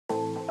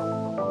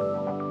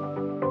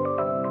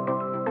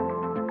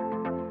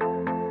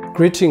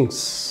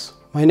Greetings,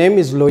 my name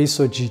is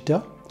Loyiso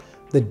Jita,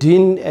 the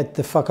Dean at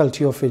the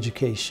Faculty of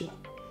Education.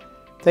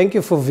 Thank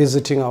you for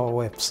visiting our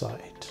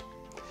website.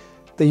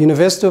 The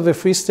University of the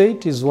Free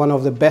State is one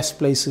of the best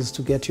places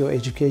to get your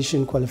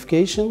education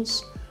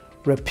qualifications,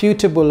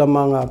 reputable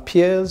among our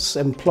peers,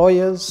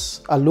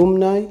 employers,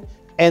 alumni,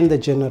 and the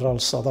general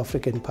South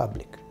African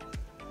public.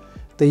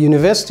 The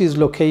university is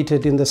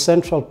located in the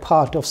central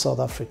part of South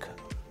Africa,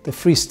 the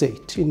Free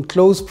State, in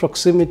close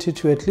proximity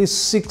to at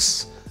least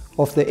 6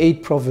 of the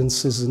 8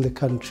 provinces in the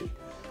country,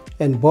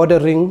 and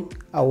bordering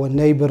our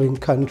neighboring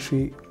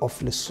country of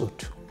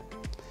Lesotho.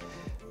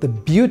 The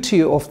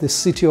beauty of the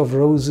City of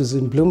Roses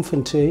in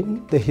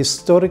Bloemfontein, the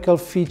historical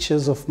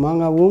features of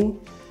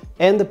Mangaung,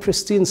 and the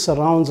pristine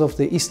surrounds of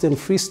the Eastern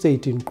Free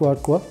State in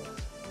Qwaqwa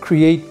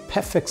create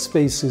perfect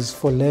spaces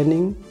for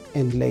learning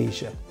and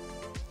leisure.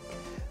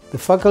 The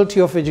Faculty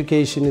of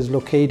Education is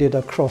located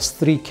across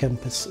 3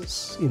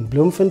 campuses in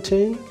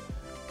Bloemfontein,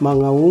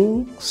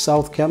 Mangaung,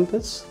 South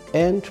Campus,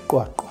 and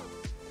Qwaqwa.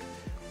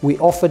 We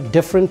offer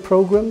different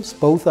programs,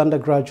 both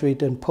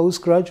undergraduate and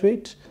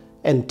postgraduate,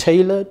 and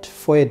tailored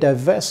for a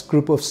diverse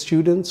group of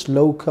students,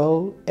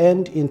 local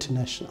and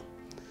international.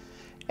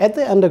 At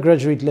the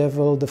undergraduate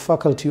level, the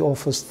faculty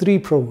offers 3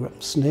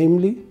 programs,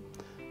 namely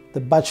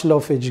the Bachelor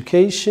of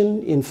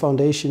Education in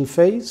Foundation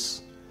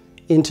Phase,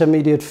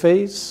 Intermediate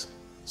Phase,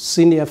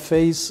 Senior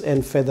Phase,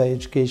 and Further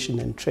Education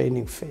and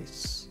Training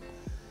Phase.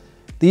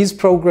 These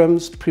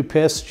programs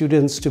prepare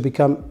students to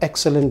become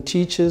excellent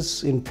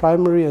teachers in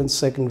primary and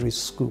secondary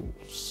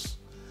schools.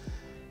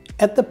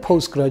 At the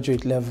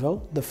postgraduate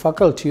level, the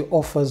faculty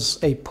offers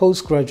a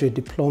postgraduate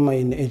diploma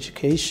in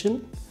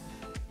education,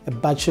 a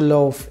Bachelor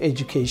of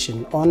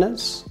Education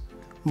Honours,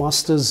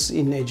 Masters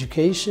in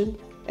Education,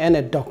 and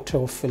a Doctor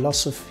of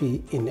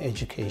Philosophy in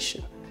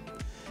Education.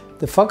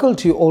 The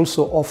faculty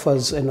also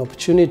offers an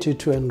opportunity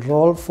to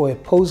enroll for a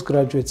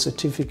postgraduate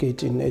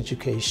certificate in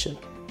education.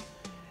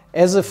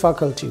 As a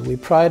faculty, we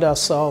pride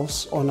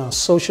ourselves on our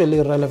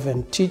socially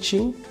relevant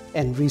teaching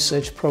and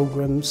research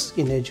programs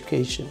in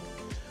education,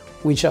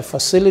 which are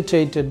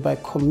facilitated by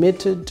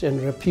committed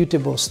and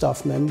reputable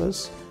staff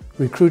members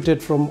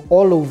recruited from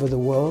all over the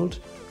world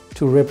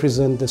to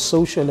represent the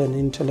social and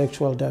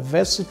intellectual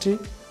diversity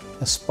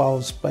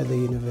espoused by the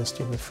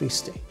University of the Free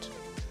State.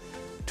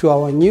 To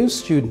our new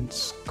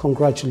students,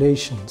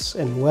 congratulations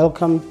and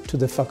welcome to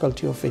the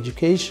Faculty of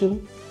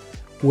Education,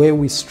 where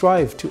we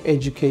strive to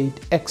educate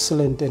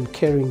excellent and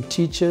caring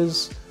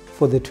teachers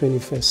for the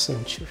 21st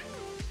century.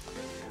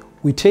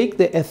 We take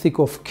the ethic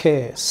of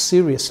care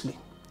seriously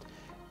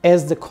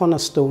as the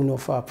cornerstone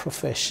of our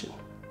profession.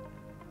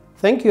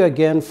 Thank you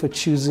again for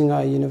choosing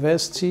our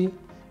university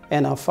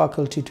and our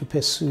faculty to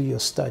pursue your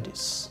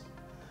studies.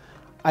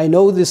 I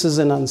know this is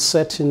an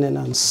uncertain and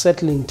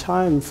unsettling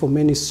time for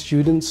many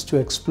students to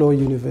explore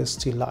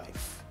university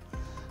life.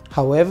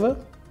 However,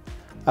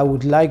 I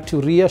would like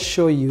to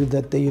reassure you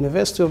that the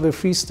University of the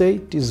Free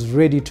State is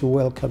ready to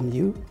welcome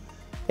you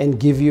and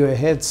give you a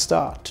head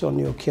start on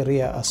your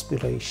career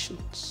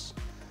aspirations.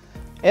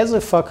 As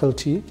a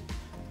faculty,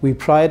 we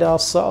pride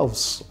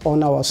ourselves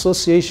on our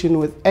association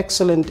with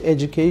excellent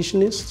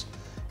educationists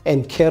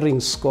and caring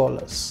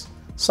scholars,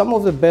 some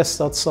of the best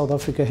that South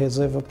Africa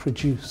has ever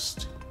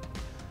produced.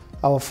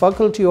 Our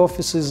faculty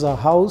offices are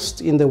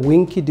housed in the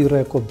Winky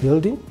Direko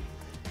building,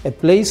 a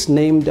place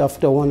named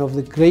after one of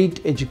the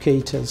great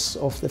educators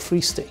of the Free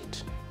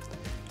State.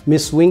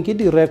 Miss Winky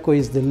Direko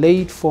is the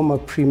late former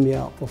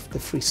Premier of the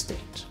Free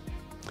State.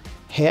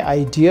 Her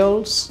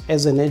ideals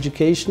as an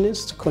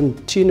educationist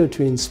continue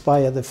to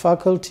inspire the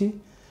faculty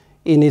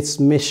in its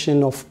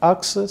mission of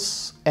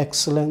access,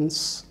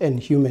 excellence,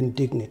 and human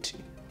dignity.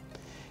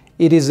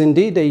 It is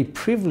indeed a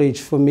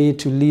privilege for me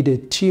to lead a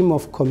team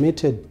of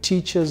committed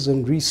teachers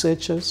and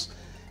researchers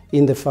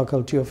in the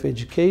Faculty of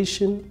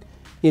Education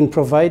in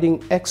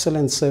providing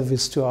excellent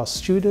service to our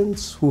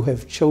students who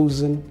have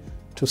chosen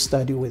to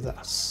study with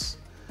us.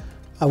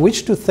 I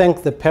wish to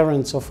thank the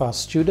parents of our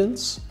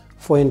students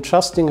for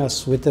entrusting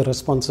us with the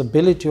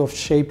responsibility of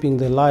shaping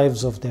the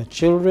lives of their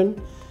children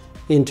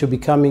into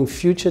becoming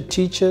future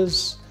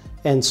teachers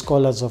and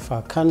scholars of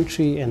our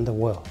country and the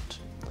world.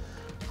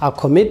 Our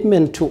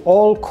commitment to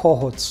all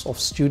cohorts of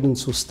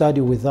students who study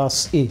with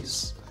us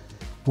is,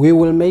 we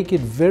will make it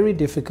very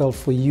difficult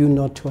for you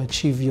not to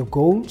achieve your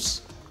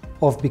goals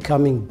of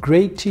becoming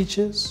great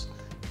teachers,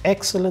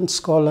 excellent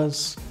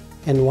scholars,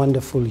 and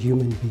wonderful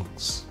human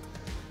beings.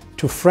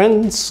 To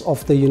friends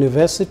of the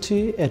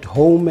university at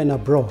home and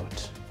abroad,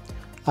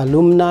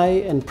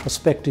 alumni and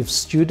prospective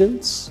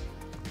students,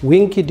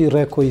 Winky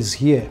Direko is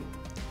here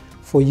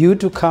for you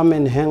to come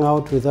and hang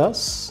out with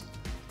us,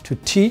 to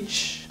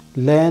teach,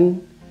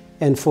 learn,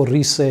 and for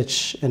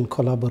research and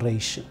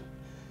collaboration.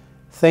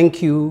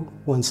 Thank you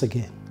once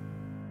again.